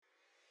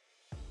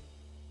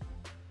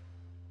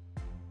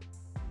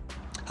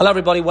Hello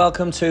everybody,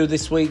 welcome to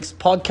this week's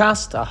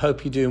podcast. I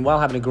hope you're doing well,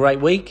 having a great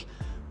week.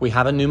 We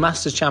have a new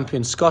Masters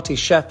champion, Scottie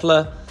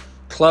Scheffler,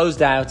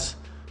 closed out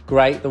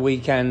great the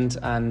weekend,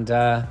 and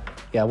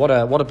what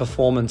a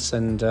performance.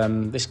 And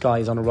this guy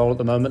is on a roll at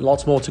the moment.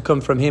 Lots more to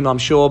come from him, I'm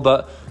sure,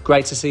 but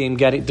great to see him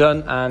get it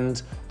done,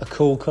 and a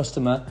cool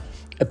customer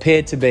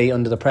appeared to be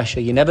under the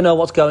pressure. You never know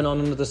what's going on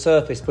under the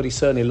surface, but he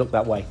certainly looked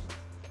that way.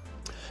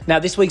 Now,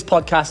 this week's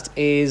podcast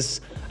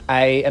is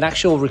an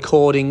actual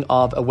recording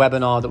of a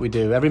webinar that we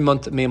do. Every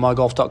month at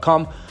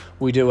meandmygolf.com,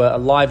 we do a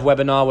live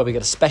webinar where we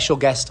get a special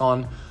guest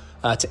on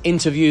to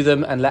interview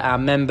them and let our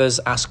members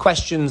ask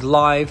questions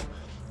live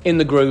in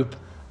the group.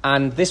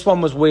 And this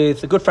one was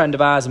with a good friend of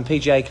ours and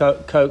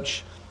PGA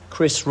coach,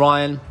 Chris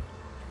Ryan.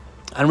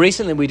 And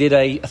recently we did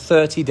a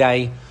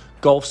 30-day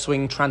golf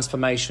swing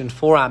transformation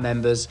for our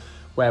members,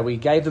 where we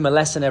gave them a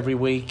lesson every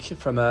week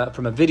from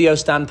a video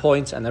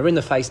standpoint, and they're in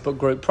the Facebook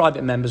group,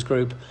 private members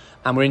group,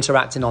 and we're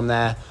interacting on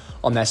their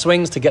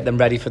swings to get them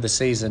ready for the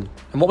season.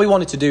 And what we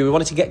wanted to do, we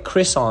wanted to get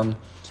Chris on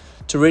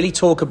to really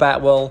talk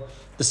about, well,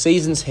 the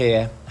season's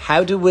here.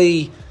 How do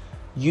we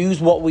use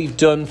what we've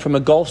done from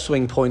a golf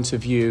swing point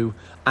of view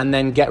and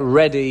then get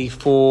ready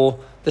for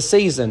the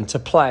season to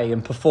play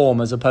and perform,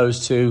 as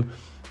opposed to,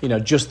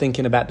 just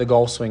thinking about the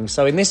golf swing.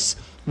 So in this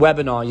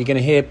webinar, you're going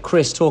to hear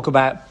Chris talk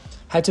about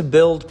how to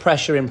build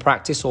pressure in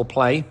practice or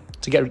play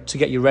to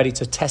get you ready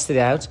to test it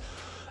out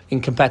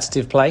in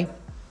competitive play,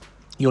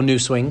 your new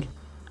swing.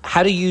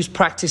 How to use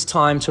practice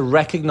time to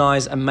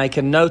recognize and make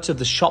a note of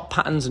the shot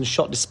patterns and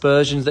shot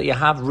dispersions that you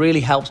have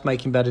really helps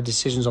making better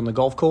decisions on the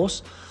golf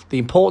course. The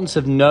importance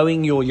of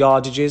knowing your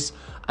yardages,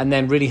 and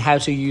then really how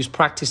to use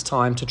practice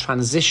time to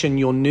transition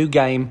your new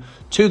game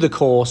to the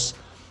course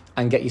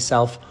and get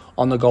yourself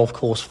on the golf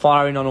course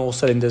firing on all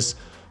cylinders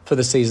for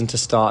the season to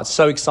start.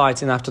 So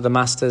exciting after the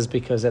Masters,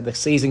 because the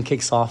season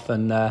kicks off,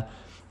 and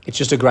it's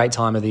just a great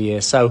time of the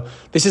year. So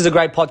this is a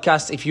great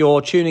podcast. If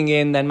you're tuning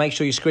in, then make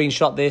sure you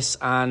screenshot this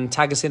and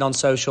tag us in on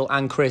social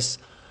and Chris.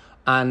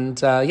 And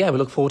we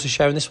look forward to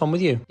sharing this one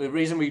with you. The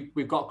reason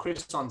we've got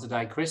Chris on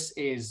today, Chris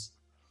is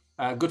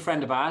a good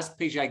friend of ours,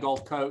 PGA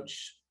golf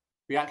coach.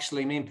 Me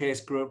and Pierce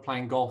grew up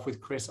playing golf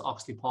with Chris at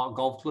Oxley Park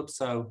Golf Club.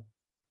 So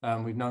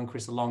we've known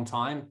Chris a long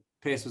time.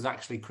 Pierce was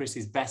actually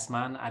Chris's best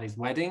man at his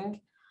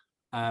wedding.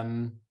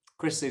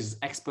 Chris is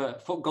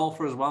expert foot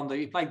golfer as well.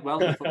 He played well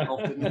in foot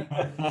golf, didn't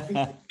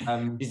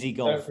he? Is he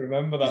golf? I don't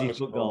remember that much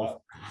foot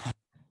golf.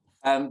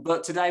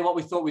 But today what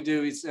we thought we'd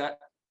do is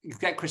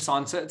get Chris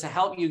on to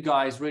help you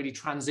guys really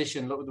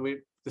transition. Look,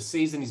 the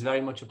season is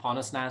very much upon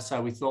us now.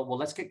 So we thought, well,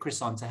 let's get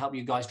Chris on to help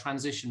you guys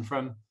transition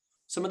from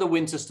some of the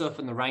winter stuff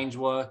and the range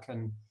work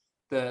and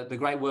the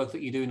great work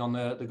that you're doing on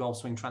the golf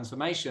swing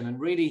transformation, and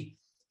really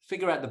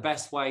figure out the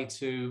best way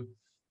to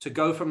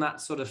go from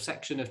that sort of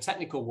section of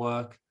technical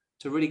work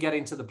to really get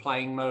into the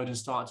playing mode and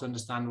start to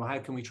understand, well, how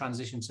can we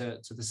transition to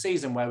the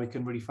season where we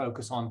can really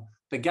focus on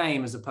the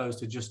game as opposed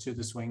to just to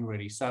the swing,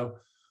 really. So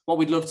what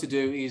we'd love to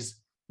do is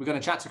we're going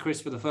to chat to Chris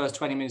for the first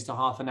 20 minutes to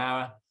half an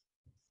hour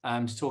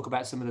to talk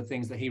about some of the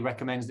things that he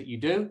recommends that you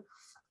do.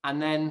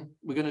 And then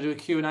we're going to do a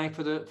Q&A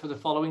for the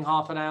following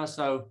half an hour.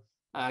 So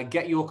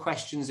get your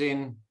questions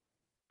in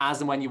as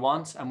and when you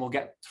want, and we'll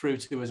get through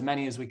to as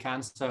many as we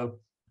can. So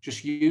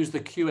just use the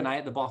Q&A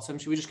at the bottom.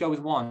 Should we just go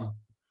with one?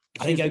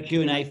 I think go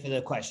Q&A for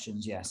the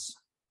questions, yes.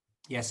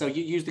 Yeah, so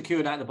you use the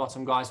Q&A at the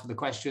bottom, guys, for the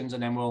questions,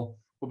 and then we'll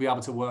be able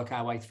to work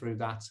our way through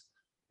that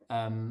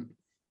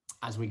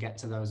as we get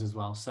to those as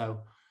well.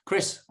 So,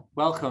 Chris,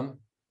 welcome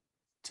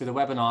to the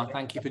webinar.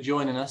 Thank you for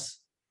joining us.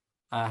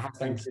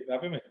 Thank you for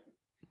having me.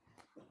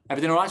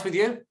 Everything all right with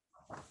you?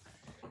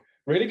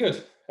 Really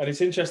good. And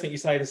it's interesting you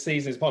say the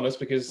season is upon us,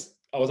 because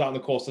I was out on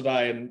the course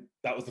today, and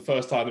that was the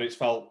first time that it's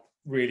felt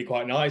really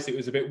quite nice. It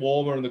was a bit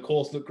warmer and the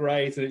course looked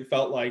great, and it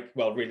felt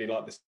really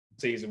like the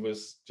season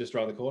was just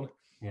around the corner.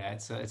 Yeah,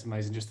 it's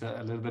amazing. Just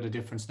a little bit of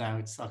difference now.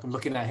 It's like I'm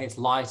looking at here, it's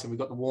light and we've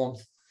got the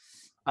warmth.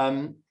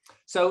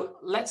 So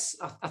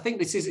I think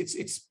this is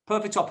it's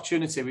perfect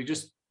opportunity.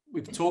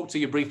 We've talked to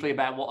you briefly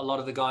about what a lot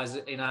of the guys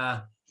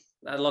a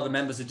lot of the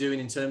members are doing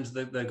in terms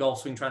of the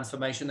golf swing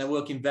transformation. They're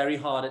working very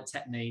hard at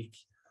technique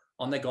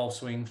on their golf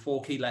swing,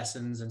 4 key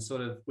lessons, and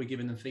sort of we're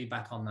giving them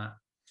feedback on that.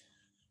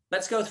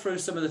 Let's go through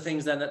some of the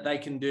things then that they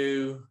can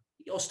do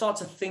or start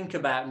to think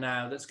about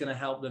now that's going to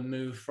help them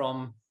move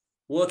from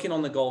working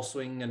on the golf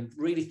swing and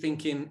really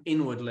thinking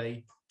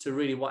inwardly to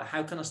really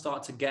how can I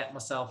start to get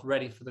myself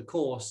ready for the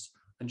course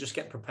and just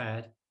get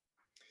prepared?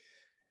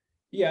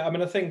 Yeah,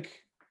 I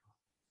think,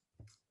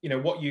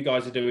 what you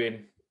guys are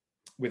doing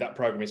with that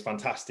program is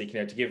fantastic.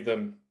 To give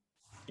them,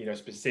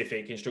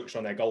 specific instruction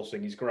on their golf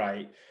swing is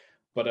great.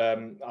 But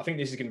I think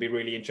this is going to be a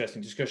really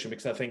interesting discussion,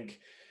 because I think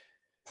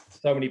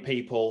so many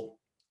people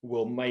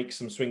will make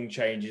some swing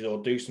changes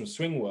or do some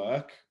swing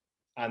work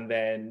and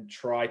then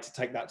try to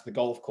take that to the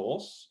golf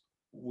course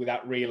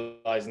without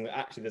realizing that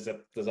actually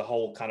there's a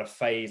whole kind of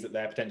phase that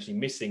they're potentially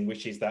missing,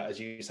 which is that, as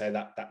you say,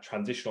 that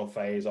transitional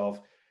phase of,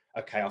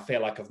 okay, I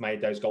feel like I've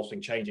made those golf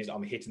swing changes.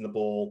 I'm hitting the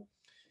ball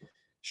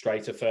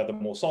straighter, further,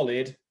 more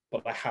solid.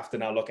 but I have to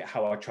now look at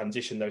how I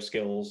transition those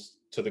skills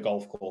to the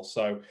golf course.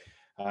 So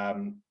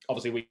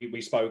obviously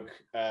we spoke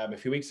a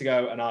few weeks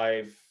ago, and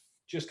I've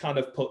just kind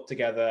of put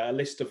together a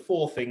list of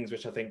 4 things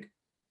which I think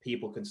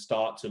people can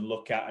start to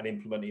look at and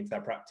implement into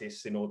their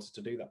practice in order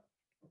to do that.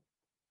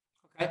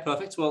 Okay,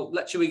 perfect. Well,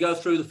 should we go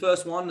through the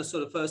first one, the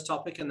sort of first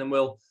topic, and then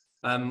we'll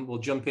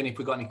jump in if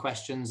we've got any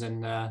questions,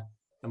 and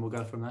we'll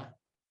go from there.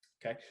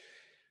 Okay.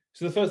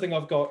 So the first thing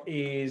I've got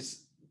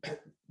is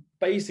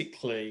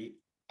basically,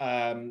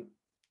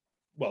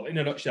 well, in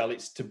a nutshell,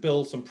 it's to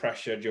build some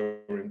pressure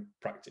during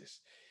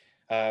practice.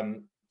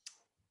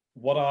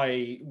 What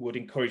I would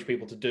encourage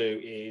people to do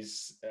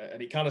is,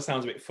 and it kind of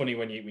sounds a bit funny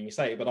when you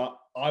say it, but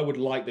I would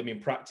like them in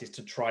practice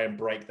to try and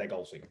break their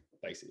golf swing,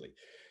 basically,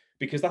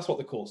 because that's what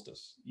the course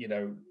does.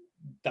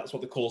 That's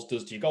what the course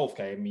does to your golf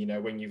game.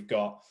 When you've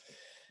got,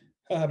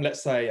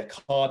 let's say, a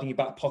card in your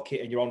back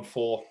pocket and you're on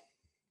for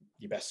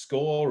your best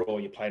score,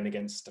 or you're playing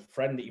against a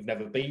friend that you've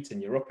never beat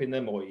and you're up in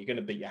them, or you're going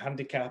to beat your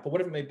handicap, or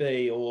whatever it may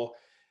be, or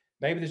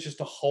maybe there's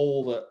just a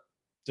hole that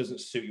doesn't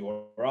suit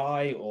your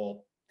eye,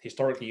 or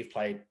historically you've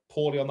played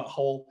poorly on that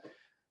hole.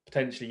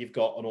 Potentially you've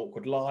got an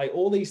awkward lie.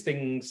 All these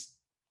things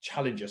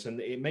challenge us, and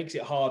it makes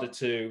it harder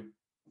to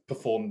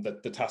perform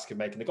the task of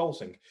making the golf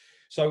swing.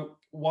 So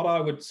what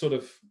I would sort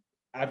of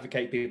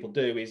advocate people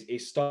do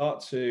is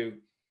start to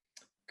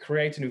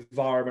create an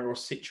environment or a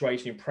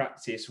situation in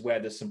practice where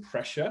there's some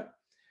pressure,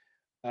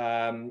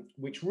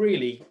 which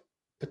really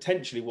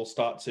potentially will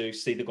start to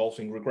see the golf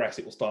swing regress.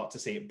 It will start to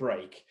see it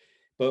break.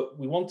 But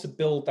we want to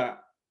build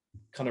that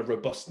kind of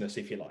robustness,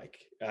 if you like,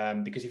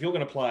 because if you're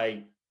going to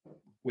play,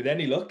 with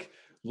any luck,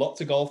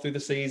 lots of golf through the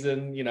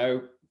season,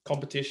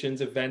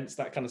 competitions, events,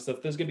 that kind of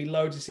stuff, there's going to be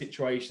loads of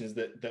situations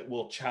that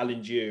will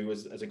challenge you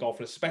as a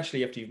golfer,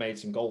 especially after you've made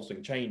some golf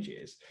swing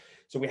changes.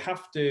 So we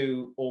have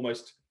to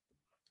almost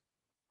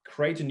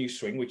create a new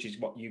swing, which is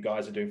what you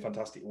guys are doing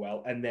fantastically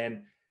well, and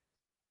then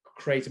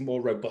create a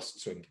more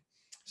robust swing.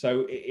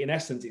 So in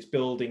essence, it's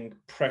building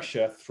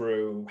pressure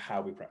through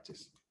how we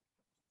practice.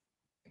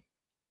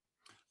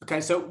 Okay,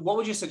 so what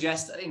would you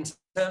suggest in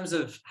terms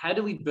of how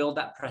do we build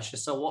that pressure?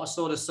 So what are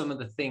sort of some of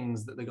the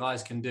things that the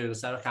guys can do to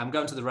say, okay, I'm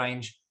going to the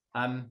range.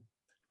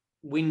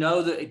 We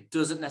know that it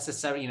doesn't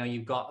necessarily,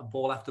 you've got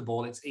ball after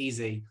ball, it's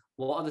easy.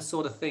 What are the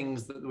sort of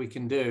things that we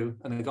can do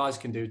and the guys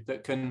can do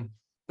that can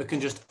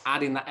just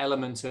add in that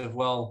element of,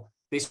 well,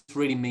 this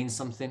really means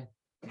something?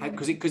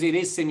 Because it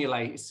is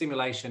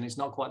simulation, it's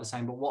not quite the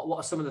same, but what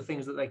are some of the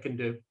things that they can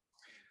do?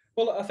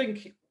 Well, I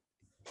think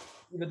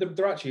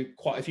there are actually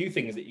quite a few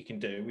things that you can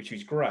do, which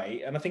is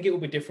great. And I think it will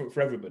be different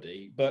for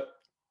everybody. But,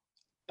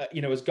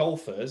 as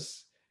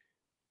golfers,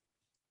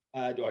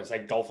 I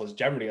say golfers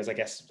generally, as I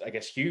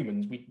guess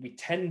humans, we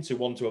tend to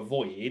want to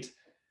avoid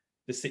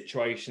the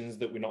situations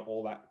that we're not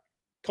all that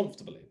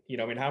comfortable in.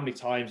 How many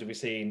times have we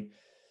seen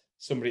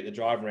somebody at the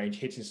driving range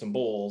hitting some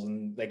balls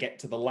and they get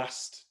to the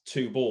last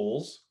 2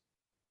 balls,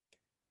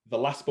 the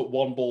last but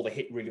one ball they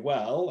hit really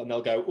well, and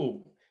they'll go,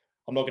 "Oh,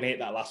 I'm not going to hit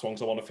that last one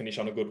because I want to finish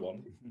on a good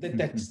one."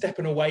 They're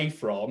stepping away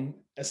from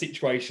a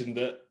situation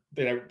that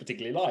they don't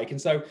particularly like.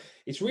 And so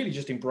it's really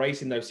just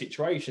embracing those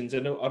situations.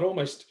 And I'd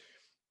almost,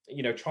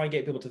 try and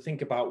get people to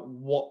think about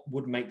what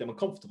would make them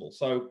uncomfortable.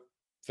 So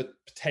for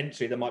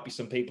potentially, there might be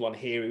some people on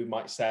here who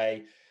might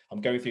say,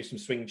 I'm going through some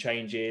swing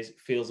changes. It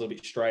feels a little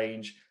bit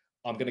strange.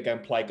 I'm going to go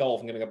and play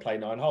golf. I'm going to go play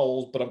 9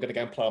 holes, but I'm going to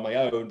go and play on my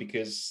own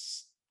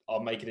because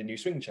I'm making a new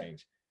swing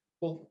change.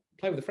 Well,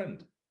 play with a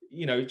friend.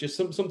 Just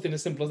something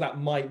as simple as that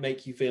might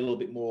make you feel a little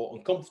bit more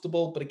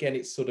uncomfortable. But again,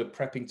 it's sort of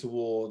prepping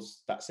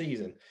towards that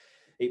season.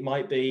 It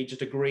might be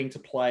just agreeing to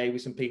play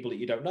with some people that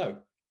you don't know.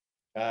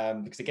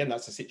 Because again,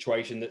 that's a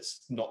situation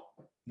that's not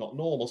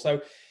normal. So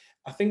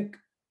I think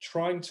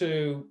trying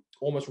to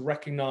almost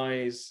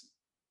recognize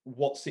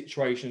what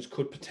situations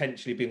could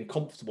potentially be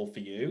uncomfortable for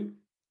you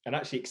and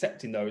actually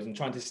accepting those and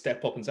trying to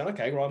step up and say,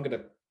 okay, well, I'm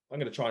going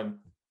to try and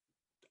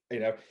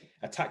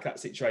attack that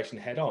situation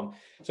head on.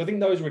 So I think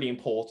those are really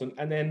important.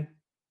 And then,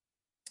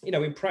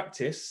 in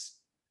practice,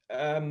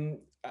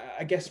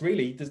 I guess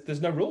really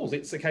there's no rules.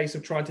 It's a case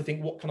of trying to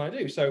think, what can I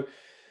do? So,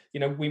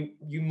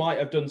 you might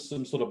have done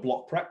some sort of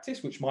block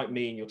practice, which might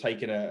mean you're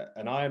taking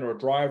an iron or a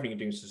driver and you're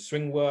doing some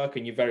swing work,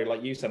 and you're very,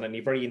 like you said, and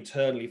you're very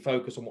internally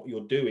focused on what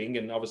you're doing,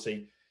 and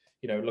obviously,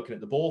 looking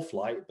at the ball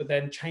flight, but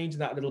then changing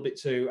that a little bit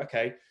to,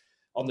 okay,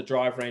 on the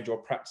drive range or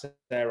practice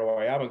area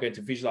where I'm going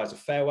to visualize a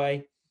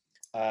fairway.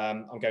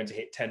 I'm going to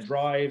hit 10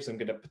 drives. I'm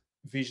going to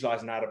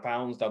visualize an out of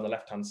bounds down the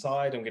left-hand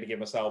side. I'm going to give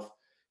myself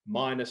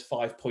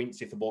 -5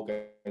 points if the ball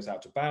goes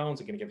out of bounds.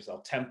 I'm going to give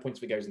myself 10 points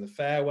if it goes in the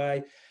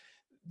fairway.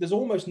 There's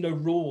almost no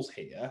rules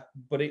here,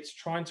 but it's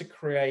trying to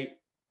create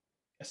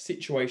a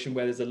situation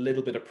where there's a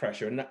little bit of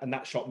pressure, and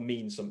that shot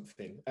means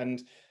something.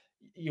 And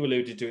you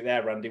alluded to it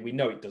there, Randy. We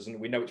know it doesn't.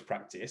 We know it's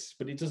practice,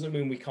 but it doesn't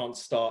mean we can't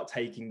start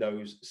taking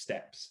those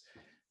steps.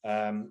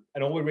 And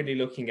all we're really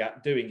looking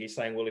at doing is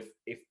saying, well,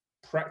 if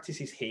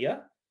practice is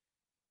here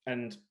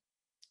and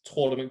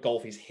tournament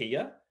golf is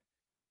here,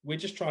 we're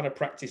just trying to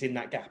practice in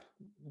that gap.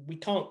 We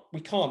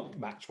can't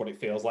match what it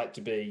feels like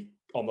to be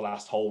on the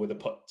last hole with a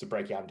putt to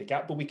break your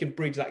handicap, but we can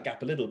bridge that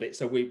gap a little bit.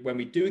 So when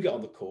we do get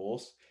on the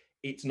course,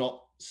 it's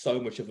not so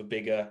much of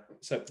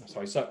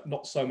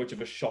not so much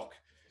of a shock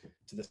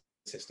to the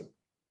system.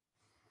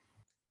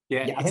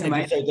 Yeah, I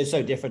think they're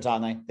so different,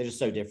 aren't they? They're just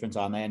so different,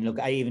 aren't they? And look,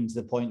 even to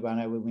the point where I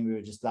know when we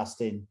were just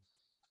last in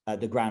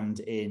the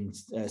Grand in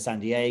San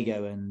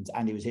Diego, and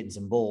Andy was hitting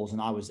some balls,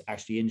 and I was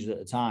actually injured at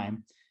the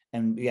time,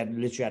 and we had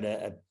literally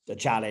had a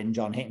challenge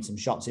on hitting some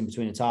shots in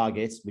between the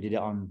targets. We did it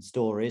on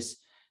stories,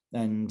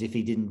 and if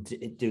he didn't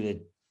do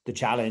the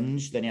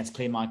challenge, then he had to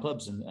clean my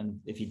clubs,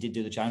 and if he did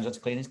do the challenge, I had to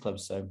clean his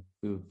clubs. So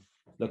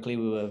luckily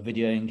we were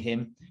videoing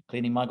him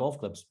cleaning my golf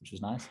clubs, which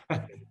was nice.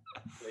 There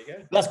you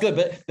go. That's good,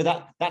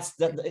 but that's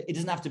it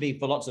doesn't have to be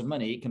for lots of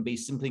money. It can be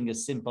something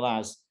as simple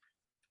as,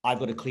 I've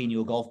got to clean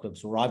your golf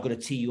clubs, or I've got to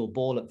tee your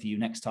ball up for you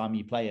next time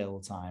you play all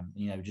the time.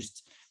 You know,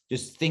 just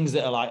things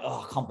that are like,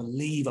 oh, I can't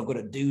believe I've got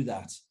to do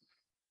that.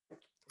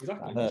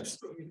 Exactly. It's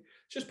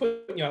just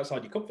putting you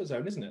outside your comfort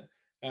zone, isn't it?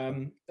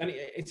 And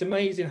it's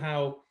amazing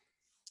how,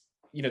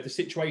 you know, the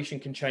situation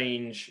can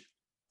change,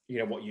 you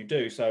know, what you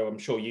do. So I'm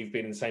sure you've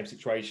been in the same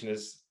situation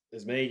as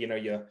me. You know,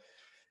 you're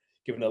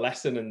given a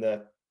lesson and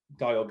the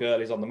guy or girl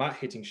is on the mat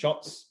hitting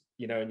shots,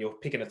 you know, and you're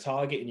picking a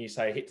target and you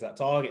say, hit to that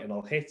target, and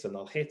I'll hit and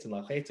I'll hit and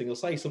I'll hit. And you'll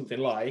say something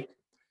like,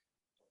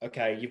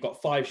 okay, you've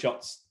got 5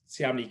 shots,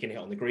 see how many you can hit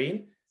on the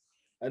green.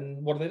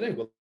 And what do?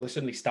 Well, they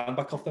suddenly stand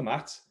back off the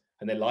mat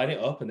and they line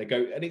it up and they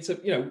go, and it's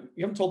you know,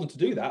 you haven't told them to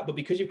do that, but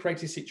because you've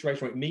created a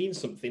situation where it means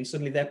something,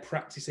 suddenly they're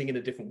practicing in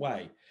a different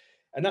way.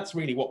 And that's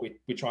really what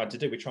we're trying to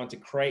do. We're trying to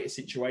create a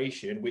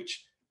situation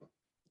which,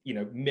 you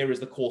know, mirrors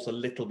the course a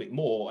little bit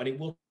more, and it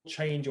will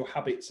change your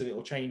habits, and it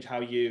will change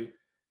how you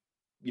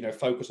know,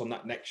 focus on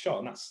that next shot.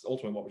 And that's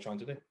ultimately what we're trying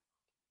to do.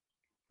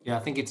 Yeah,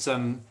 I think it's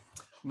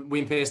we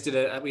and Piers did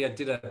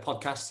a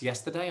podcast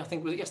yesterday, I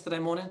think it was yesterday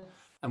morning,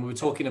 and we were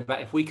talking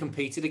about if we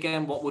competed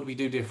again, what would we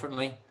do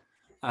differently?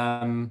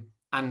 And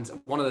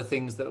one of the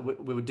things that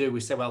we would do, we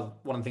said, well,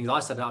 one of the things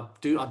I said,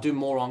 I'd do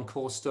more on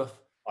course stuff.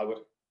 I would.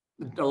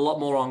 A lot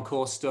more on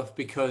course stuff,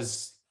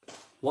 because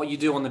what you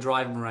do on the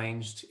driving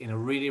range in a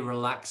really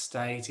relaxed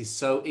state is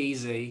so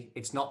easy.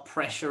 It's not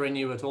pressuring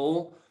you at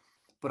all.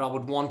 But I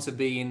would want to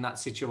be in that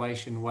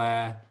situation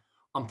where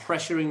I'm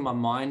pressuring my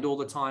mind all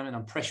the time and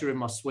I'm pressuring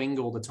my swing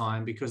all the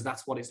time, because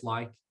that's what it's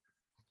like.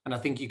 And I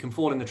think you can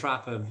fall in the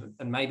trap of,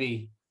 and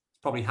maybe it's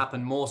probably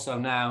happened more so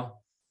now.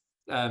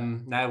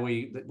 Now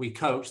we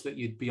coach that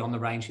you'd be on the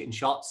range hitting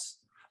shots,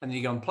 and then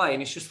you go and play,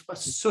 and it's just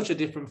such a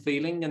different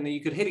feeling. And then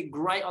you could hit it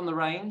great on the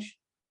range,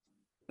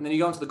 and then you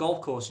go onto the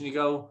golf course and you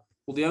go,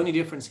 well, the only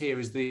difference here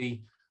is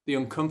the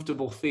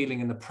uncomfortable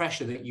feeling and the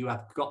pressure that you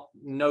have got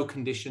no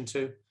condition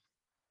to.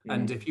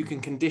 And if you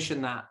can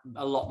condition that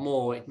a lot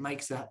more, it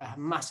makes a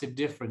massive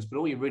difference. But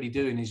all you're really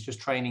doing is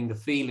just training the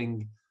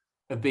feeling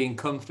of being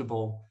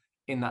comfortable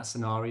in that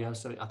scenario.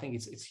 So I think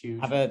it's huge.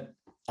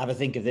 Have a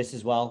think of this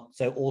as well.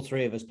 So all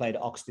 3 of us played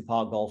at Oxley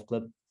Park Golf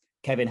Club.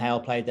 Kevin Hale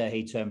played there.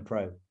 He turned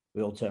pro.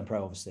 We all turned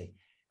pro, obviously.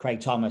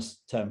 Craig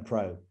Thomas turned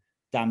pro.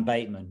 Dan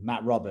Bateman,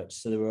 Matt Roberts.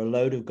 So there were a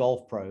load of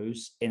golf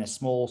pros in a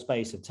small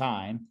space of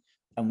time,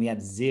 and we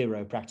had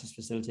 0 practice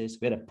facilities.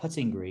 We had a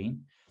putting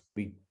green.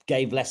 We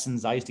gave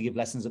lessons. I used to give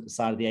lessons at the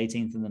side of the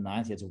 18th and the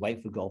 9th. You had to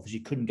wait for golfers.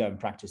 You couldn't go and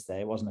practice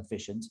there. It wasn't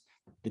efficient.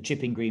 The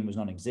chipping green was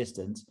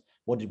non-existent.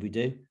 What did we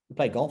do? We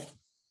played golf.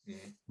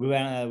 We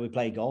went. We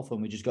played golf,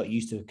 and we just got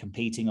used to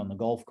competing on the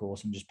golf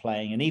course and just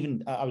playing. And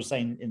even I was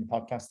saying in the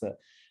podcast that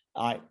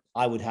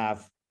I would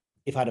have,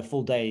 if I had a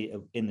full day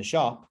in the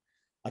shop,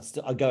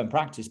 I'd go and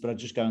practice, but I'd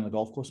just go on the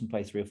golf course and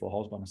play 3 or 4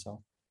 holes by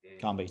myself.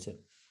 Can't beat it.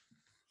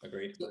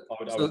 Agreed. I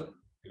would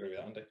agree with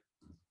that, Andy.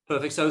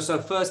 Perfect. So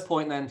first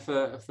point then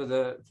for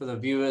the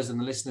viewers and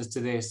the listeners to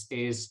this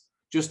is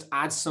just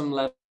add some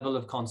level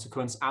of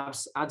consequence,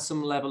 add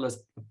some level of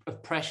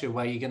pressure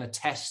where you're going to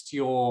test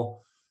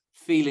your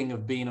feeling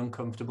of being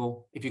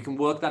uncomfortable. If you can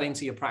work that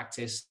into your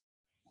practice,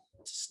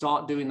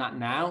 start doing that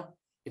now.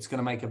 It's going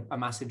to make a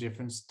massive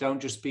difference.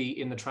 Don't just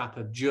be in the trap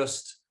of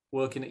just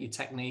working at your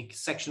technique.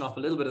 Section off a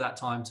little bit of that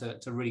time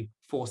to really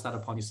force that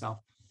upon yourself.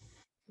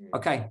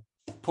 Okay.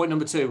 Point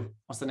number 2.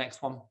 What's the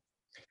next one?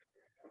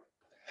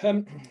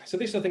 So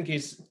this, I think,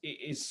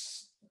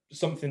 is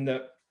something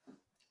that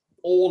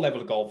all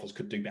level of golfers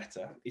could do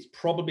better. It's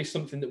probably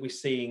something that we're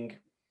seeing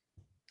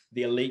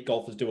the elite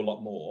golfers do a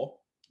lot more,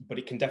 but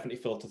it can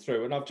definitely filter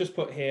through. And I've just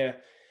put here,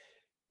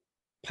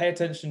 pay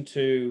attention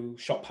to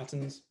shot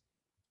patterns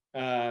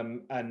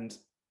and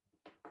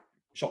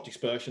shot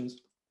dispersions.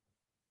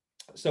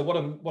 So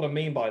what I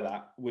mean by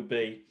that would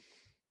be,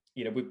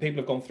 you know, people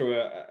have gone through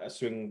a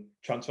swing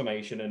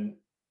transformation, and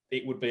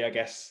it would be, I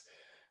guess,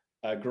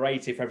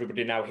 great if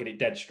everybody now hit it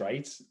dead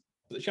straight.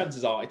 But the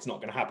chances are it's not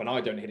going to happen.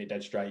 I don't hit it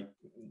dead straight.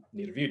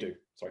 Neither of you do.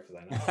 Sorry for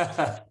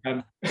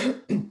that.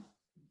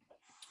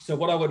 So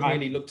what I would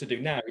really look to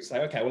do now is say,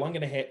 okay, well, I'm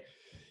going to hit,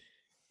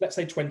 let's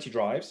say 20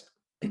 drives.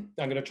 I'm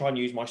going to try and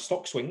use my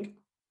stock swing.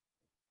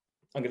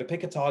 I'm going to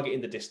pick a target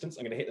in the distance.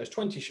 I'm going to hit those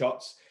 20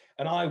 shots.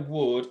 And I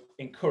would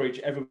encourage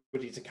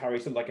everybody to carry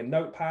something like a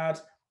notepad.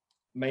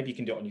 Maybe you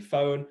can do it on your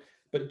phone,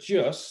 but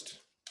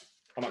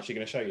I'm actually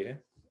going to show you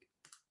here.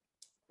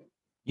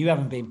 You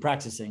haven't been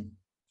practicing.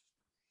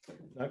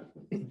 No.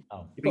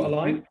 Oh. You put a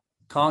line.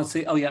 Can't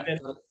see. Oh, yeah.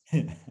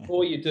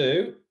 All you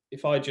do,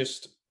 if I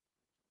just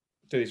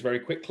do this very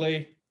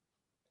quickly,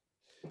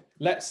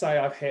 let's say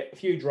I've hit a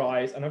few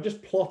drives and I've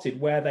just plotted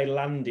where they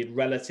landed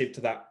relative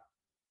to that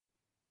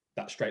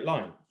straight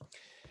line.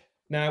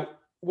 Now,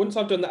 once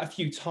I've done that a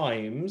few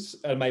times,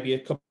 and maybe a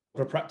couple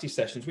of practice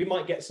sessions, we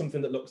might get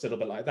something that looks a little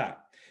bit like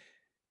that.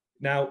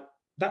 Now,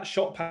 that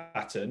shot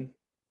pattern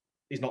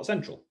is not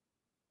central.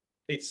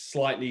 It's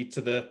slightly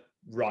to the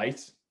right.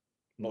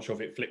 I'm not sure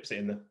if it flips it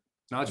in the...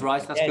 No, it's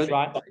right. That's Yeah, good. it's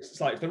right. It's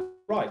slightly to the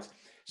right.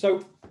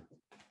 So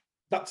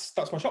that's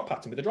my shot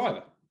pattern with the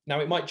driver. Now,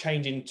 it might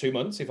change in 2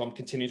 months if I'm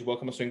continuing to work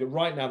on my swing, but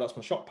right now that's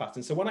my shot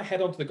pattern. So when I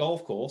head onto the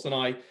golf course and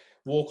I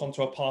walk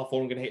onto a par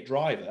 4, I'm going to hit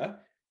driver,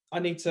 I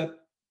need to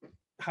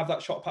have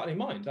that shot pattern in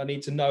mind. I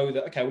need to know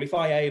that, okay, well, if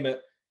I aim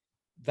at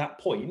that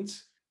point,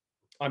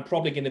 I'm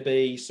probably going to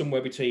be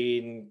somewhere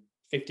between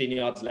 15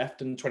 yards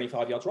left and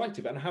 25 yards right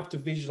of it. And I have to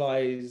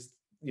visualize,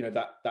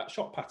 that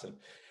shot pattern.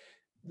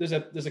 There's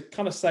a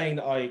kind of saying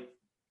that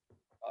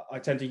I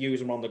tend to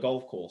use around the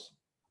golf course.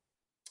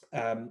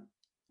 And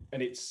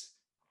it's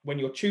when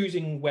you're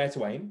choosing where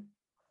to aim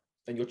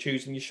and you're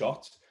choosing your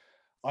shot,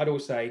 I'd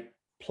always say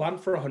plan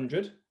for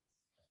 100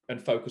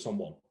 and focus on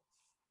 1.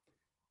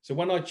 So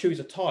when I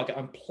choose a target,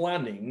 I'm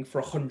planning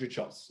for 100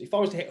 shots. If I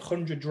was to hit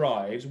 100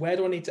 drives, where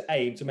do I need to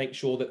aim to make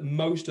sure that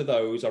most of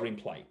those are in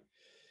play?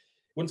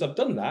 Once I've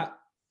done that,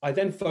 I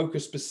then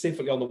focus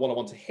specifically on the one I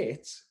want to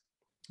hit,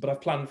 but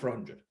I've planned for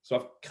 100. So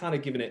I've kind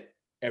of given it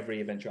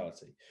every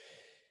eventuality.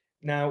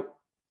 Now,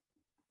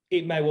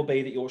 it may well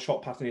be that your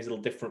shot pattern is a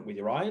little different with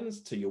your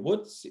irons to your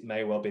woods. It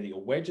may well be that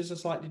your wedges are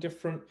slightly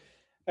different.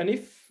 And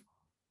if,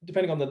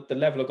 depending on the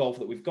level of golf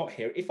that we've got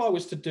here, if I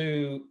was to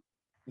do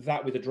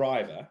that with a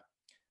driver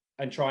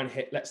and try and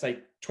hit, let's say,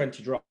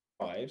 20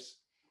 drives,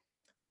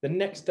 the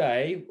next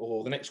day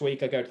or the next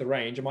week I go to the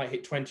range, I might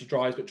hit 20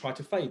 drives but try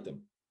to fade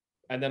them.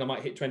 And then I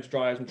might hit 20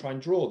 drives and try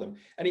and draw them.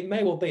 And it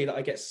may well be that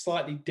I get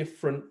slightly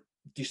different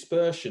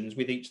dispersions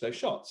with each of those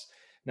shots.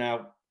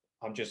 Now,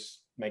 I'm just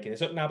making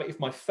this up now, but if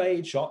my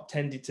fade shot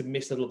tended to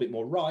miss a little bit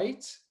more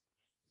right,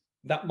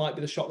 that might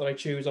be the shot that I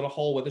choose on a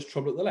hole where there's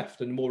trouble at the left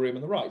and more room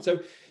on the right. So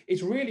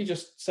it's really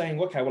just saying,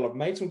 okay, well, I've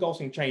made some golf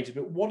swing changes,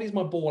 but what is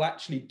my ball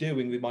actually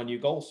doing with my new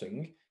golf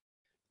swing?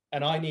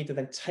 And I need to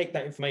then take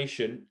that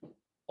information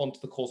onto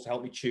the course to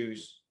help me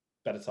choose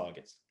better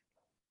targets.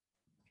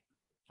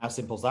 How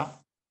simple is that?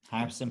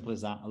 How simple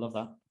is that? I love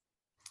that.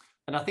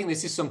 And I think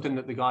this is something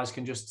that the guys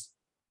can just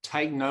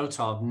take note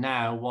of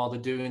now while they're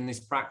doing this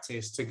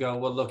practice to go,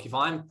 well, look, if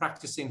I'm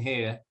practicing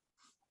here,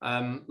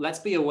 let's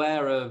be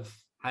aware of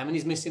how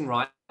many's missing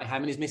right, how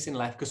many's missing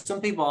left, because some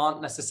people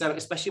aren't necessarily,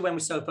 especially when we're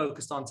so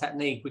focused on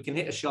technique, we can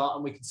hit a shot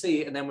and we can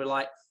see it and then we're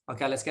like,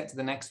 okay, let's get to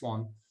the next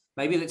one.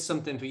 Maybe that's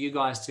something for you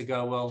guys to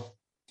go, well,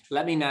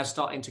 let me now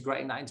start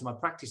integrating that into my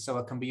practice so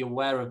I can be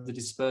aware of the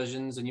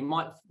dispersions. And you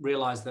might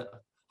realize that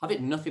I've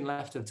hit nothing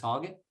left of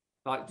target.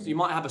 Like, so you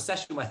might have a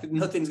session where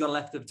nothing's gone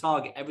left of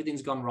target,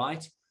 everything's gone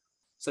right.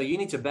 So you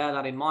need to bear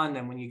that in mind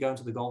then when you go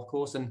into the golf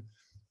course. And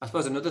I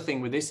suppose another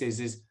thing with this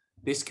is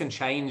this can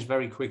change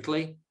very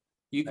quickly.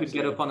 You could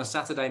get up on a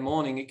Saturday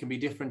morning, it can be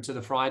different to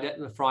the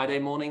Friday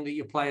morning that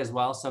you play as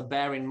well. So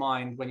bear in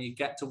mind when you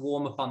get to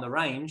warm up on the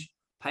range,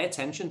 pay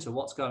attention to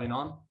what's going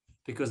on,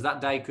 because that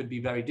day could be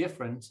very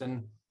different.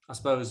 And I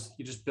suppose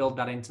you just build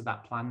that into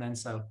that plan then.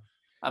 So,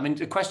 I mean,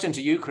 the question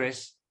to you,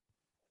 Chris,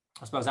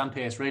 I suppose, and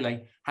Piers,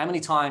 really, how many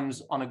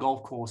times on a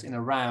golf course in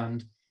a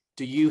round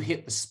do you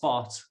hit the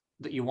spot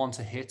that you want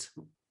to hit?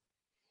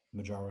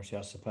 Majority,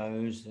 I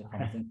suppose.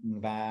 I'm thinking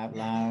about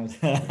loud.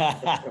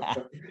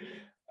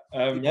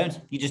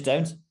 You just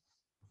don't.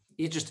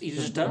 You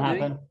just don't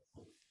happen.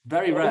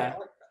 Very rare.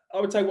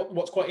 I would say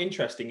what's quite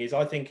interesting is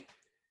I think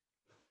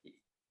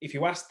if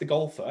you ask the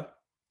golfer,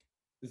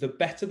 the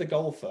better the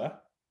golfer,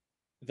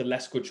 the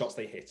less good shots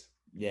they hit.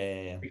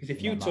 Yeah. Because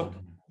if you took,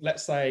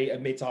 let's say, a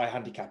mid-high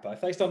handicapper,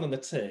 if they stand on the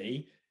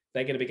tee,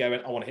 they're going to be going,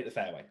 I want to hit the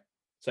fairway.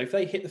 So if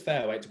they hit the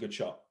fairway, it's a good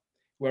shot.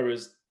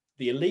 Whereas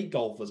the elite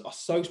golfers are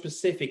so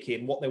specific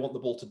in what they want the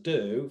ball to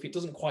do. If it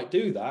doesn't quite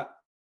do that,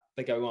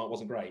 they go, oh, it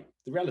wasn't great.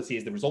 The reality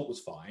is the result was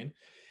fine.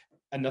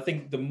 And I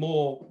think the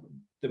more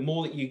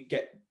that you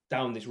get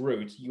down this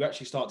route, you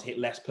actually start to hit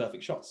less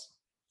perfect shots,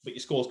 but your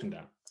scores come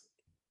down.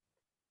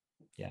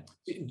 Yeah.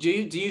 Do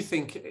you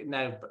think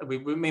now,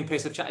 me and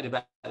Piers have chatted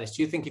about this,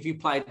 do you think if you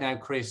played now,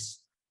 Chris,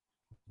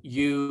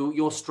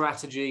 your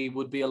strategy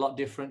would be a lot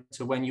different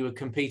to when you were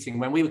competing?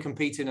 When we were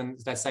competing,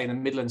 and let's say in the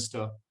Midland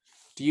stuff,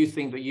 do you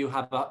think that you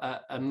have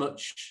a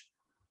much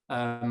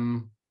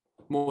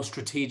more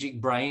strategic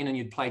brain and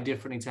you'd play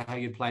differently to how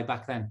you'd play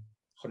back then?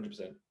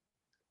 100%.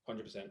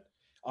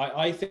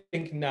 I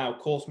think now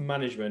course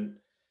management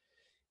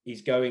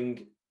is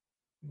going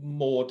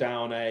more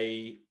down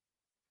a,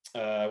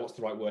 what's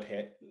the right word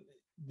here?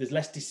 There's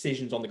less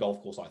decisions on the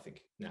golf course, I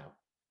think, now.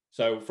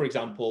 So, for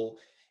example,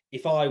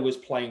 if I was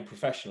playing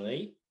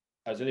professionally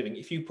as a living,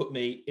 if you put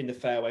me in the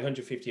fairway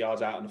 150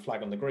 yards out and a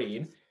flag on the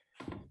green,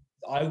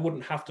 I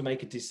wouldn't have to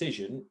make a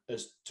decision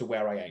as to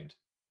where I aimed.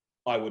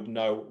 I would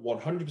know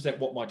 100%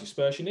 what my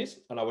dispersion is,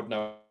 and I would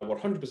know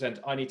 100%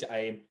 I need to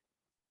aim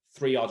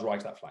 3 yards right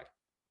of that flag.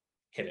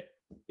 Hit it.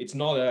 It's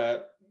not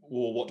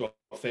well, what do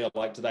I feel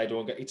like today?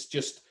 It's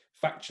just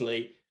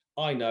factually,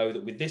 I know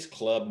that with this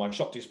club, my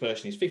shot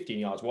dispersion is 15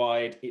 yards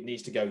wide. It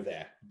needs to go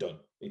there. Done.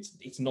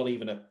 It's not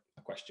even a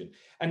question.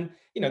 And,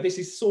 this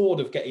is sort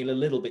of getting a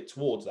little bit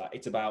towards that.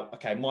 It's about,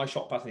 okay, my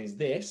shot pattern is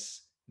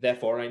this,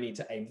 therefore I need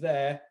to aim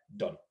there.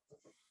 Done.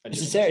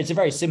 It's a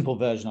very simple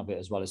version of it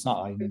as well. It's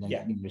not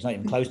it's not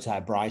even close to how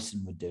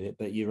Bryson would do it,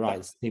 but you're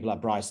right. People like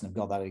Bryson have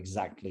got that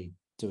exactly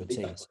to a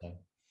T. Exactly. So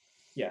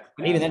yeah,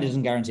 and even then, it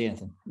doesn't guarantee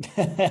anything,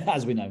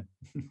 as we know.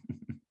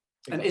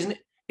 And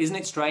isn't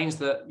it strange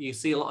that you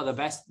see a lot of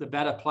the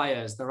better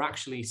players? They're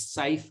actually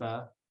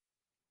safer.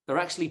 They're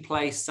actually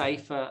play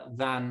safer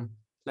than,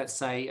 let's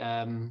say,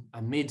 a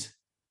mid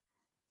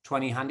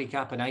 20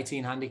 handicap, an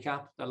 18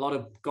 handicap. A lot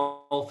of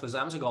golfers,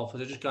 amateur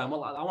golfers, are just going,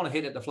 well, I want to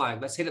hit at the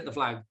flag. Let's hit at the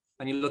flag.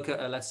 And you look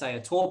at, let's say, a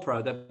tour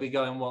pro, they'll be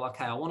going, well,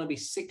 okay, I want to be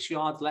 6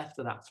 yards left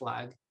of that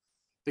flag,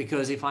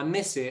 because if I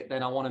miss it,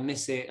 then I want to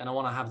miss it, and I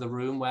want to have the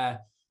room where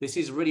this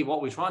is really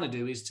what we're trying to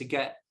do, is to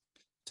get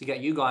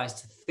you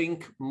guys to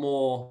think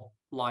more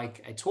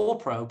like a tour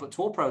pro. But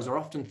tour pros are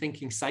often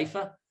thinking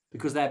safer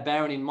because they're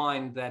bearing in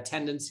mind their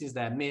tendencies,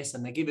 their miss,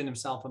 and they're giving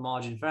themselves a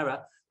margin for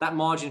error. That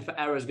margin for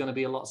error is going to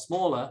be a lot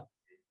smaller,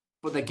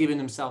 but they're giving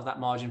themselves that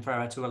margin for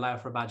error to allow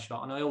for a bad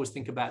shot. And I always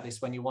think about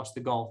this when you watch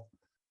the golf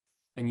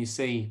and you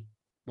see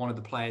one of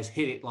the players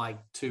hit it like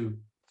 2-3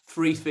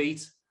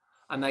 feet,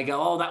 and they go,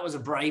 oh, that was a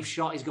brave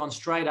shot. He's gone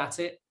straight at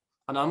it.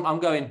 And I'm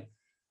going,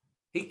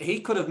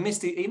 he could have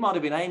missed it. He might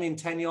have been aiming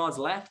 10 yards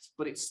left,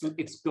 but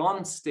it's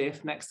gone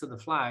stiff next to the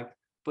flag,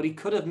 but he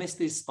could have missed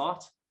his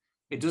spot.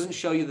 It doesn't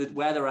show you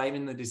where they're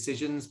aiming the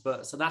decisions,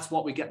 but so that's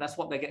what we get. That's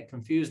what they get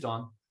confused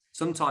on.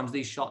 Sometimes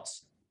these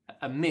shots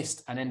are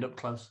missed and end up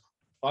close.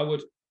 I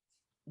would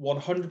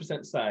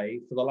 100% say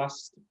for the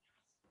last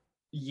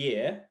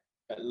year,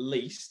 at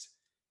least,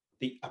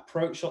 the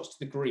approach shots to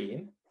the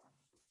green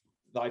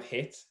that I've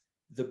hit,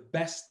 the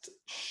best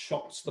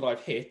shots that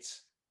I've hit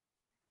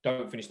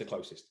don't finish the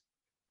closest.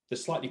 The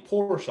slightly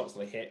poorer shots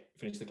that I hit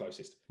finish the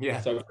closest. Yeah.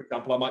 So, for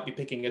example, I might be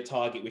picking a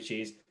target which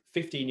is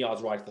 15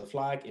 yards right of the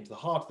flag into the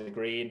heart of the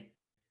green.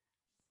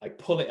 I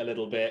pull it a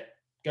little bit,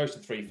 goes to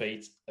 3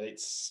 feet.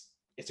 It's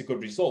a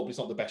good result, but it's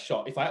not the best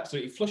shot. If I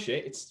absolutely flush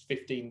it, it's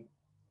 15.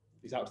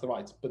 It's out to the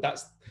right. But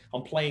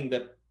I'm playing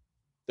the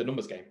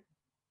numbers game.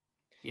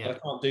 Yeah. But I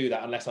can't do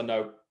that unless I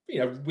know,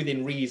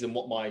 within reason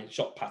what my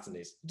shot pattern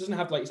is. It doesn't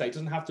have to, like you say, it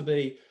doesn't have to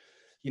be,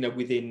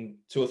 within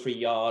 2 or 3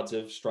 yards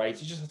of straight.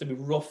 It just has to be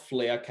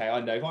roughly, okay, I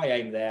know if I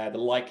aim there, the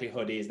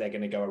likelihood is they're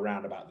going to go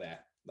around about there.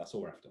 That's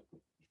all we're after.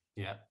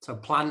 Yeah. So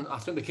plan, I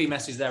think the key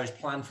message there is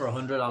plan for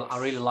 100. I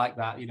really like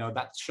that,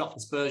 that shot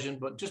dispersion,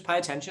 but just pay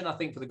attention. I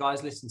think for the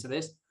guys listening to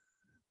this,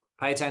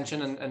 pay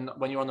attention. And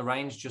when you're on the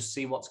range, just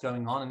see what's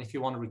going on. And if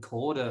you want to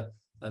record a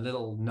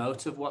little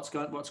note of what's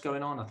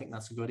going on, I think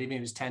that's a good, even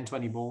if it's 10,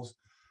 20 balls,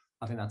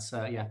 I think that's,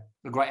 a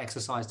great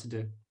exercise to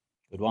do.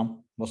 Good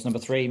one. What's number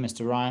 3,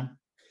 Mr. Ryan?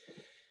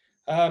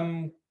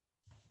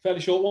 Fairly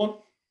short one.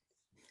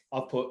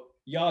 I've put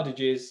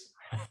yardages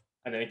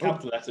and then in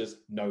capital letters,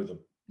 know them.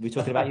 We're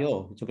talking about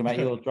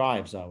your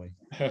drives, are we?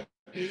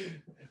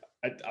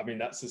 I mean,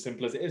 that's as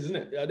simple as it is, isn't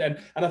it?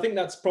 And I think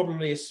that's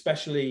probably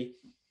especially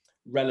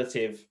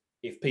relative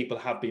if people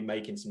have been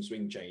making some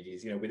swing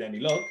changes. With any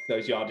luck,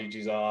 those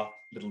yardages are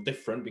a little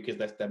different because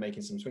they're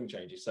making some swing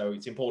changes. So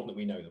it's important that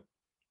we know them.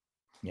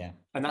 Yeah,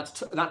 and that's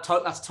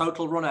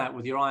total run out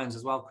with your irons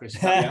as well,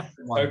 Chris. Yeah,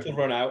 total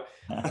run out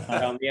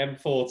down the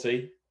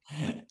M40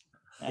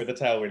 with a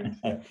tailwind.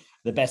 Yeah.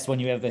 The best one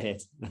you ever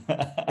hit.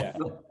 Yeah,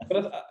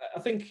 but I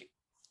think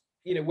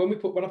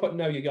when I put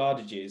know your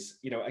yardages,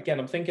 again,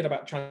 I'm thinking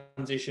about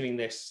transitioning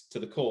this to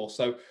the course.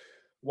 So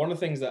one of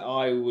the things that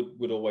I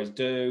would always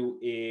do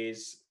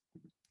is,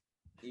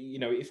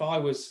 if I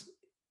was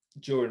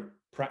during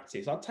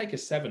practice, I'd take a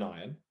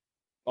 7-iron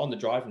on the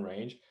driving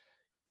range,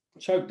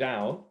 choke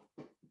down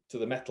to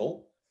the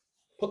metal,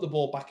 put the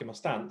ball back in my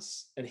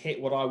stance and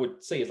hit what I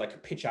would see as like a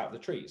pitch out of the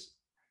trees.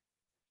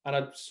 And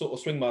I'd sort of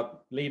swing my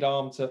lead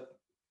arm to,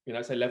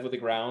 say level with the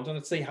ground, and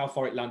I'd see how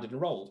far it landed and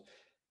rolled.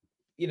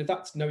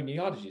 That's knowing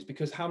your yardages,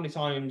 because how many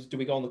times do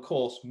we go on the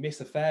course,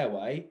 miss a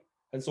fairway,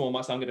 and someone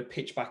might say, I'm going to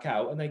pitch back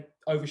out, and they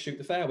overshoot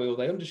the fairway or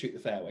they undershoot the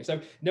fairway. So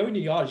knowing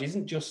your yardage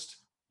isn't just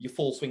your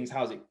full swings,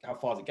 how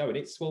far is it going?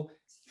 It's, well,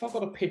 if I've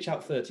got to pitch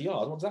out 30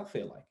 yards, what does that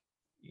feel like?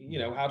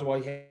 How do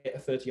I hit a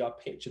 30-yard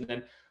pitch? And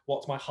then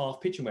what's my half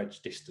pitch and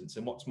wedge distance?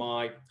 And what's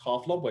my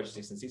half lob wedge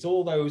distance? It's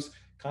all those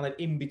kind of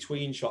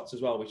in-between shots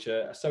as well, which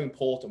are so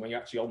important when you're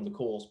actually on the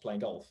course playing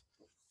golf.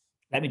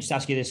 Let me just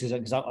ask you this,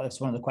 because that's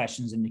one of the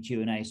questions in the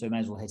Q&A, so we may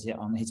as well hit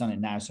on it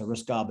now. So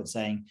Russ Garbutt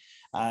saying,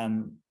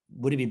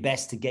 would it be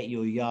best to get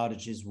your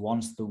yardages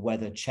once the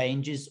weather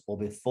changes or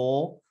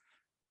before?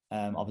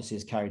 Obviously,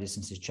 as carry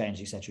distances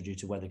change, etc., due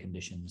to weather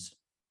conditions.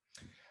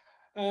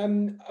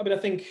 I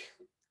think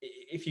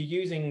if you're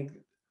using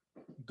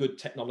good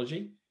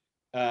technology,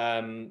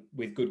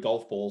 with good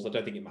golf balls, I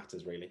don't think it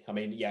matters really. I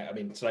mean,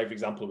 today, for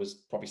example, it was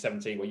probably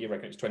 17. Well, you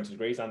reckon it's 20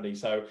 degrees, Andy.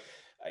 So,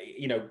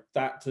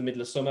 that to the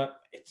middle of summer,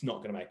 it's not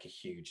going to make a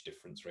huge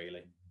difference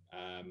really.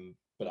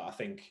 But I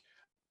think,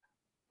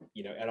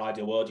 an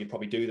ideal world, you'd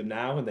probably do them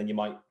now, and then you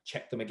might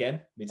check them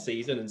again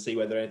mid-season and see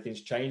whether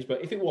anything's changed.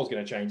 But if it was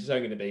going to change, it's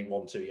only going to be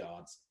 1-2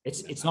 yards.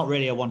 It's not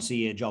really a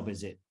once-a-year job,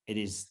 is it? It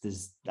is.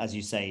 There's, as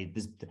you say,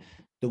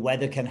 the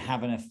weather can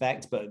have an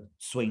effect, but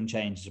swing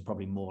changes are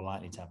probably more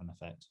likely to have an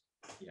effect.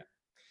 Yeah,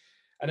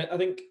 and I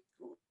think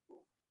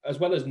as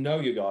well as know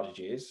your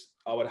yardages,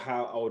 I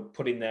would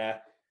put in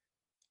there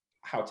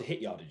how to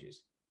hit yardages.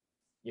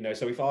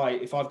 So if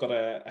I've got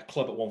a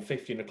club at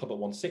 150 and a club at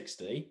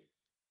 160,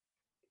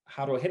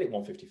 how do I hit it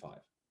 155?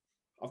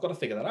 I've got to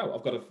figure that out.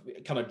 I've got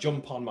to kind of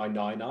jump on my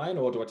 9-iron,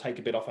 or do I take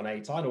a bit off an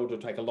 8-iron, or do I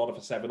take a lot of a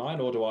 7-iron,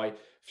 or do I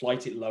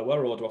flight it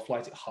lower, or do I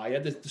flight it higher?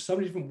 There's so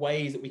many different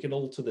ways that we can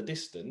alter the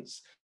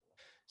distance.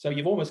 So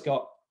you've almost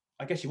got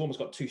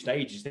two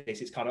stages.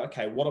 It's kind of,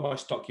 okay, what are my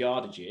stock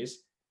yardages?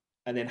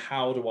 And then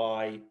how do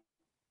I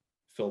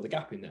fill the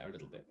gap in there a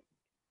little bit?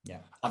 Yeah.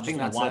 I think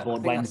that's a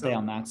whiteboard Wednesday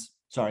on that.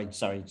 Sorry.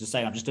 Just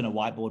saying, I'm just doing a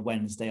whiteboard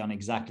Wednesday on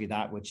exactly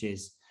that, which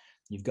is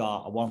you've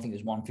got I think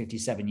there's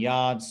 157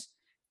 yards.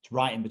 It's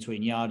right in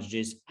between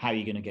yardages. How are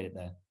you going to get it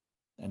there?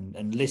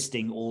 And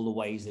listing all the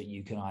ways that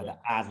you can either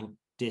add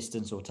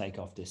distance or take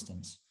off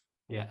distance.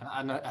 Yeah,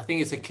 and I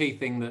think it's a key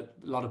thing that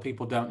a lot of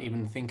people don't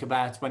even think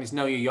about. When it's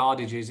know your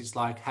yardages, it's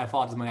like, how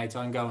far does my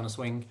 8-iron go on a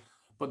swing?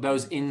 But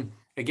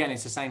again,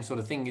 it's the same sort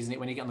of thing, isn't it?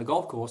 When you get on the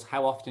golf course,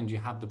 how often do you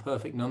have the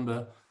perfect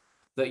number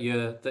that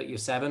your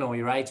 7 or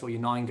your 8 or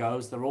your 9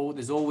 goes?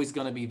 There's always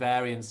going to be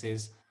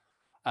variances.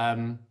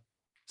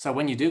 So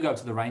when you do go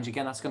to the range,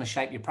 again, that's going to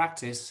shape your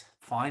practice.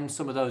 Find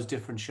some of those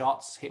different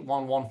shots, hit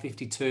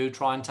 152,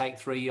 try and take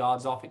 3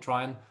 yards off it,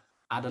 try and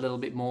add a little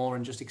bit more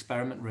and just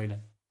experiment really.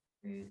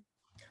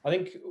 I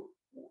think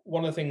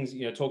one of the things,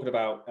 talking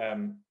about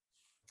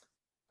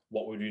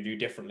what would we do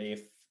differently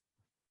if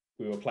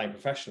we were playing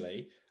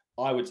professionally,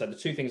 I would say the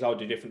two things I would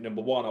do different.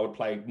 Number one, I would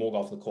play more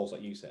golf on the course,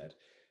 like you said.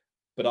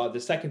 But the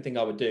second thing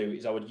I would do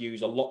is I would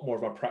use a lot more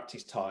of my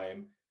practice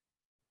time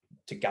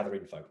to gather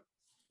info.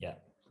 Yeah.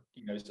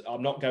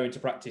 I'm not going to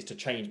practice to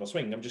change my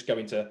swing. I'm just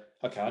going to,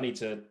 okay, I need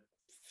to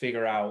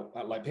figure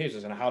out, like Piers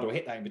was saying, how do I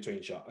hit that in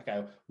between shot?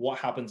 Okay, what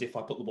happens if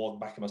I put the ball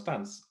back in my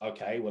stance?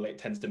 Okay, well, it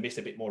tends to miss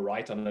a bit more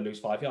right and I lose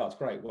 5 yards.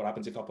 Great. What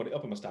happens if I put it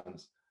up in my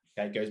stance?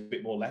 Okay, it goes a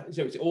bit more left.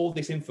 So it's all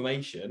this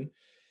information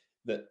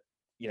that,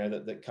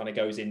 that kind of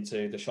goes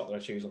into the shot that I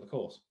choose on the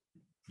course.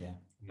 Yeah.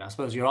 I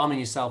suppose you're arming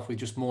yourself with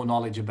just more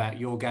knowledge about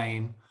your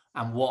game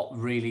and what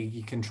really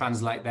you can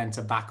translate then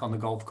to back on the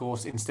golf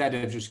course, instead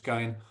of just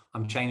going,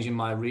 I'm changing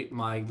my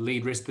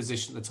lead wrist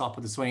position at the top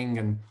of the swing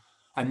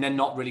and then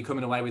not really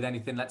coming away with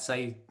anything, let's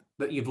say,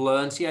 that you've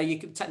learned. So yeah,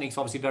 technique's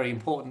obviously very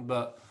important,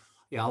 but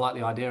yeah, I like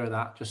the idea of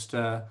that. Just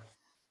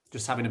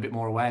having a bit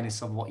more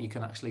awareness of what you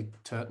can actually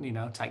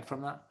take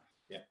from that.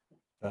 Yeah.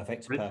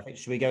 Perfect.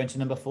 Should we go into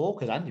number 4?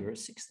 Because Andy, we're at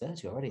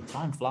 6:30 already.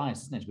 Time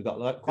flies, isn't it? We've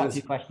got quite a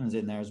few questions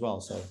in there as well,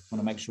 so I want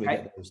to make sure we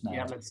get those now.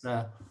 Yeah, let's.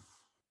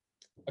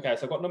 Okay,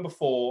 so I've got number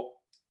 4.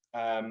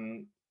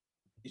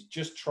 Is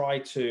just try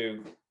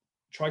to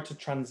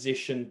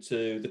transition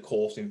to the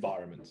course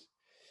environment.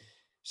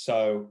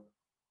 So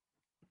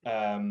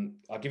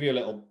I'll give you a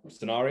little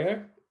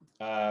scenario.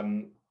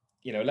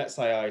 Let's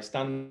say I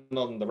stand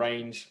on the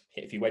range,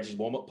 hit a few wedges,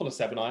 warm up, pull a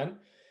 7-iron,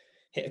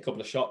 hit a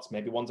couple of shots.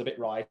 Maybe one's a bit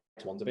right,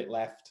 one's a bit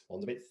left,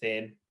 one's a bit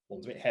thin,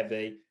 one's a bit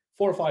heavy.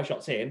 4 or 5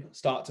 shots in,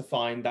 start to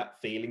find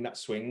that feeling, that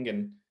swing,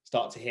 and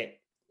start to hit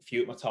a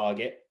few at my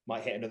target.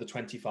 Might hit another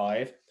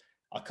 25.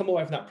 I come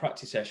away from that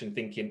practice session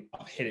thinking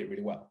I've hit it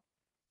really well.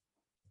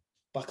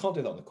 But I can't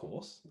do that on the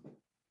course.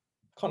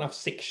 I can't have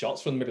 6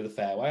 shots from the middle of the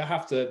fairway. I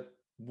have to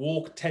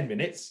walk 10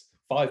 minutes,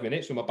 5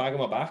 minutes with my bag on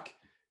my back,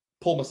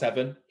 pull my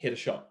 7, hit a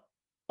shot.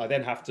 I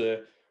then have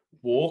to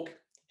walk,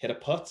 hit a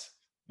putt,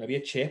 maybe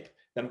a chip,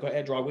 then I've got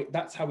air dry.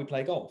 That's how we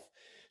play golf.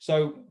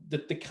 So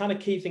the kind of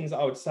key things that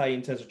I would say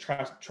in terms of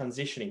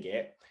transitioning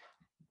it,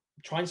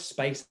 try and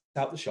space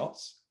out the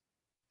shots.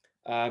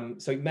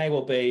 So it may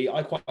well be,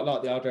 I quite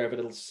like the idea of a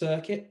little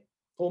circuit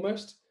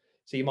almost.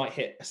 So you might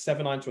hit a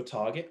 7-iron to a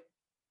target.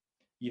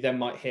 You then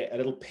might hit a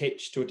little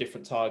pitch to a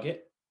different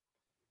target.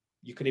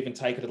 You could even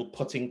take a little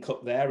putting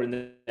cup there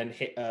and then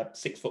hit a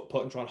 6-foot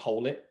putt and try and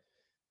hold it.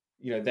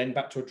 Then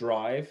back to a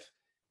drive,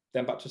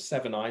 then back to a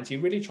 7-iron. So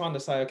you're really trying to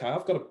say, okay,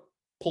 I've got to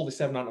pull the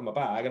 7-iron out of my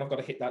bag and I've got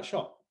to hit that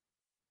shot.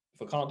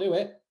 If I can't do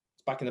it,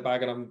 it's back in the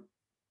bag and I'm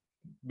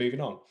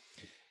moving on.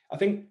 I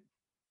think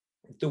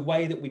the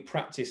way that we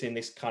practice in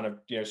this kind of,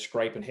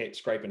 scrape and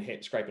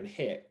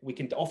hit, we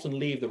can often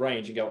leave the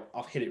range and go,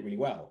 I've hit it really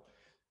well.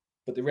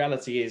 But the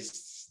reality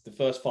is the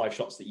first 5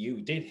 shots that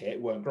you did hit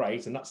weren't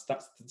great. And that's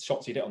the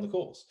shots you did on the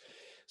course.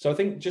 So I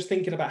think just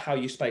thinking about how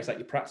you space out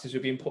your practice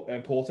would be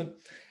important.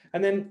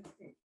 And then,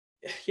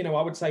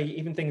 I would say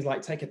even things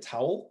like take a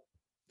towel,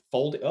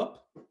 fold it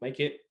up, make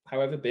it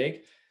however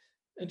big,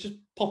 and just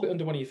pop it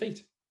under one of your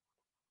feet.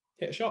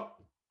 Hit a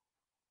shot.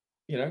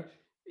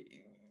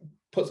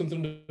 put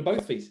something under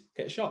both feet,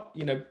 get a shot.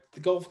 You know, the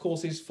golf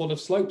course is full of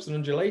slopes and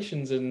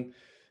undulations, and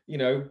you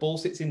know, ball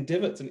sits in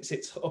divots and it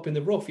sits up in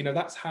the rough. You know,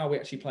 that's how we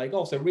actually play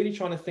golf. So really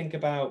trying to think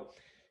about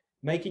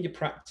making your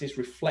practice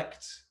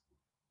reflect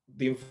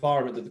the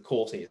environment that the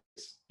course is.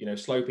 You know,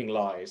 sloping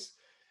lies,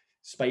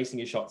 spacing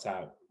your shots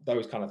out,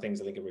 those kind of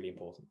things I think are really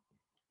important.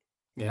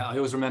 Yeah, I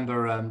always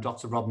remember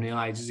Dr. Rob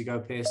Neal ages ago,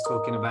 Pierce,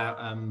 talking about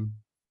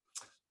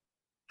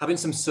having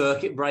some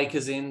circuit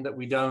breakers in that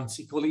we don't.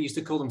 He used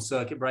to call them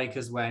circuit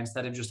breakers, where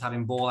instead of just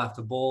having ball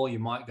after ball, you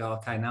might go,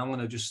 okay, now I'm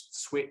going to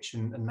just switch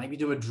and maybe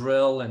do a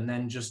drill and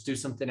then just do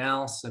something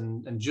else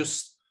and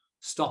just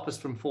stop us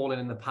from falling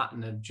in the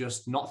pattern of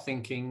just not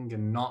thinking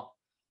and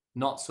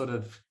not sort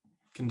of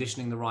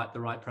conditioning the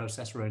right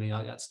process. Really,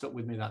 that stuck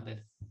with me. That did.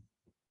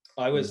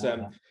 I used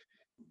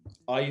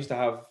to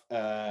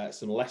have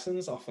some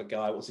lessons off a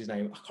guy. What's his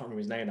name? I can't remember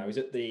his name now. Is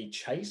it the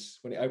Chase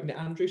when it opened at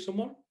Andrew?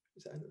 Someone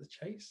is it the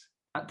Chase?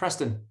 At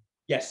Preston.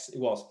 Yes, it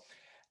was.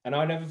 And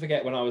I never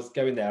forget when I was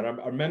going there.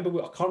 I remember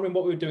I can't remember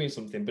what we were doing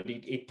something, but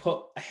he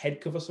put a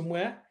head cover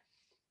somewhere,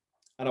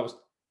 and I was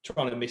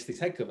trying to miss this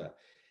head cover.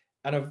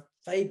 And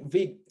I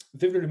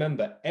vividly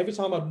remember every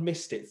time I'd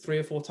missed it 3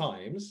 or 4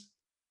 times,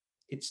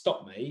 he'd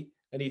stop me.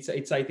 And he'd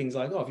say things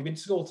like, "Oh, have you been to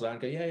school today?"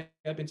 I'd go, "Yeah,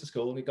 I've been to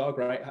school." And he'd go, "Oh,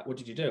 great. What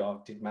did you do?" "I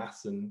did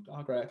maths." And,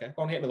 "Oh, great. Okay,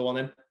 go on, hit another one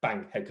then."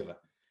 Bang, head cover.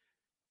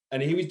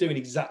 And he was doing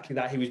exactly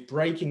that. He was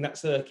breaking that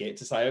circuit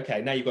to say,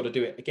 "Okay, now you've got to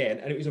do it again."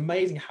 And it was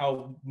amazing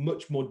how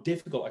much more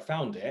difficult I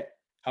found it,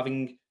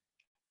 having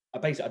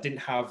basically I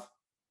didn't have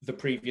the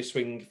previous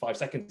swing 5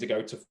 seconds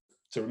ago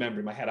to remember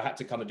in my head. I had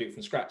to kind of do it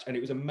from scratch. And it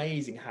was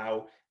amazing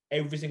how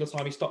every single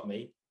time he stopped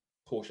me,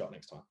 poor shot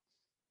next time.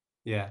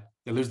 Yeah,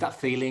 you lose that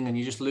feeling and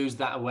you just lose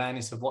that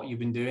awareness of what you've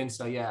been doing.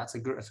 So yeah, that's a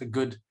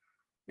good,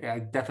 yeah,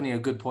 definitely a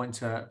good point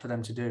for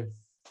them to do.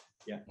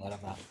 Yeah, I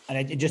love that.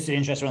 And just an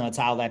interesting on the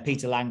towel there,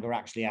 Peter Langer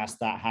actually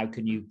asked that, how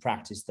can you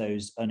practice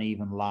those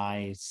uneven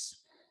lies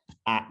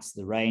at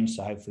the range?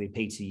 So hopefully,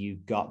 Peter, you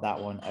got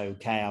that one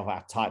okay.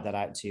 I've typed that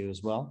out to you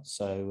as well.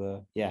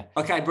 So yeah.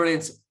 Okay,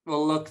 brilliant.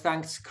 Well, look,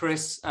 thanks,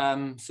 Chris.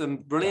 Some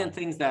brilliant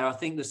things there. I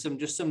think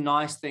there's some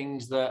nice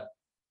things that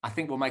I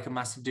think will make a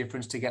massive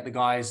difference to get the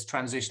guys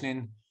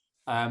transitioning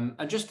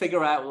and just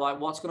figure out like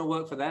what's going to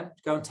work for them.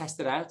 Go and test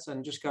it out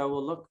and just go,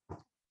 well, look,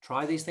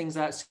 try these things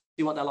out, see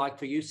what they're like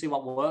for you, see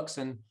what works.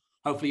 And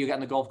hopefully you get in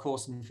the golf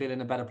course and feel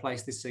in a better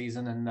place this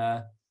season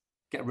and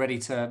get ready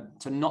to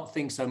not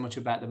think so much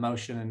about the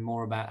motion and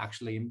more about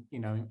actually, you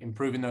know,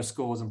 improving those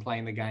scores and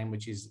playing the game,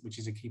 which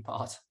is a key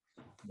part.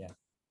 Yeah.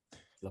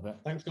 Love it.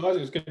 Thanks, guys. It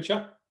was a good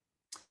chat.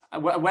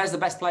 Where's the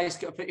best place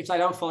if they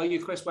don't follow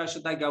you, Chris? Where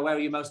should they go? Where are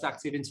you most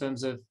active in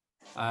terms of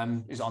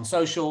is it on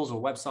socials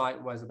or website?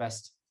 Where's the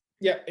best?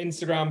 Yeah,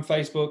 Instagram,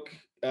 Facebook,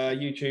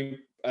 YouTube,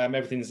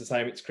 everything's the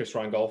same. It's Chris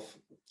Ryan Golf.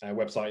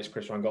 Website is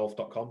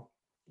chrisryangolf.com.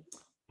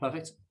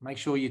 Perfect. Make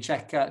sure you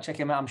check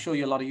him out. I'm sure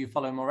a lot of you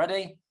follow him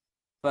already.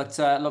 But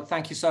look,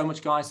 thank you so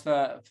much, guys,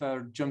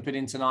 for jumping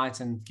in tonight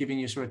and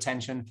giving us your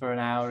attention for an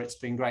hour. It's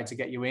been great to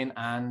get you in,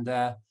 and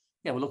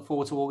yeah, we look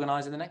forward to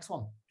organising the next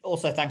one.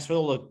 Also, thanks for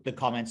all the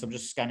comments. I'm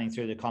just scanning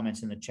through the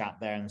comments in the chat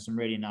there, and there's some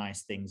really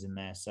nice things in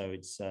there. So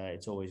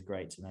it's always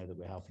great to know that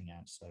we're helping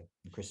out. So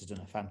Chris has done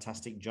a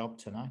fantastic job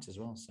tonight as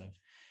well. So,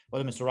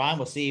 well, Mr. Ryan,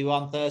 we'll see you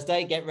on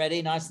Thursday. Get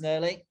ready, nice and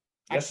early.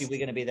 Actually, we're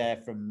going to be there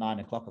from 9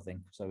 o'clock, I think.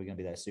 So we're going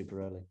to be there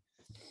super early.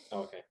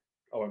 Oh, okay,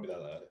 I won't be there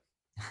that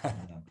early.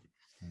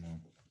 No.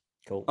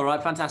 Cool. All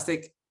right,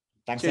 fantastic.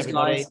 Thanks, cheers,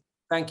 everybody. guys.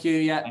 Thank you.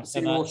 Yeah, Thanks see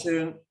so you all much.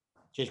 soon.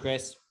 Cheers,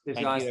 Chris. Cheers,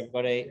 Thank guys. you,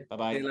 everybody.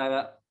 Bye-bye. See you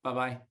later.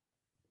 Bye-bye.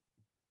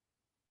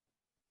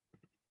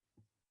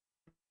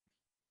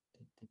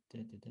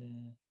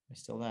 We're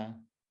still there.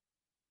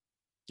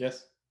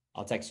 Yes.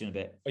 I'll text you in a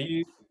bit. Are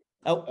you?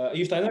 Oh, are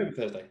you staying over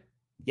Thursday?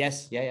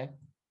 yes. Yeah.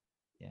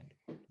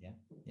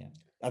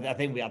 I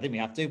think we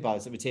have to,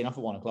 but we're teeing off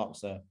at 1 o'clock.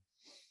 So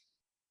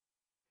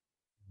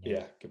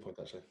Yeah, good point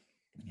actually.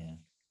 yeah,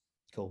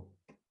 cool.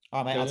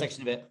 All right, mate. I'll text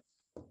you in a bit.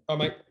 All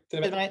right, mate.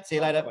 Cheers, mate. See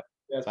you later.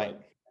 Yes, Bye. mate.